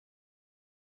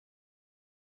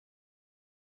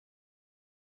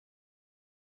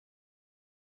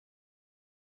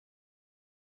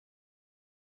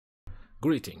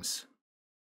Greetings!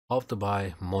 How to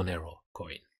buy Monero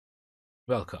coin.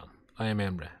 Welcome, I am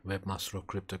Emre, webmaster of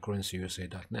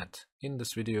Cryptocurrencies.net. In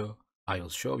this video, I will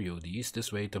show you the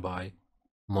easiest way to buy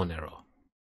Monero.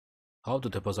 How to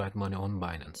deposit money on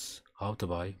Binance. How to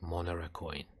buy Monero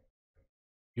coin.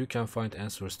 You can find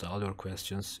answers to all your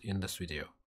questions in this video.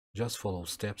 Just follow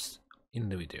steps in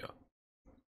the video.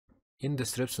 In the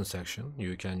description section,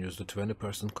 you can use the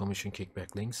 20% commission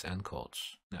kickback links and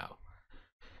codes. Now,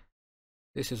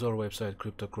 this is our website,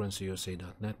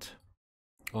 Cryptocurrencies.net.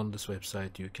 On this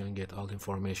website, you can get all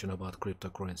information about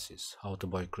cryptocurrencies, how to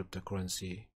buy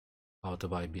cryptocurrency, how to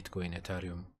buy Bitcoin,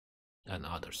 Ethereum, and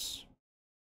others.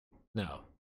 Now,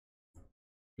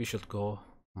 we should go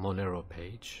Monero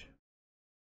page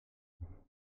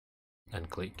and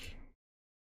click.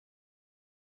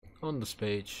 On this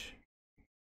page,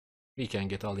 we can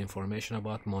get all information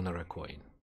about Monero coin.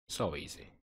 So easy.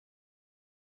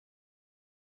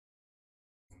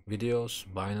 Videos,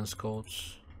 Binance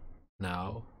codes.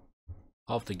 Now,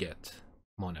 how to get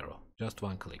Monero. Just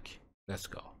one click. Let's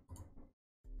go.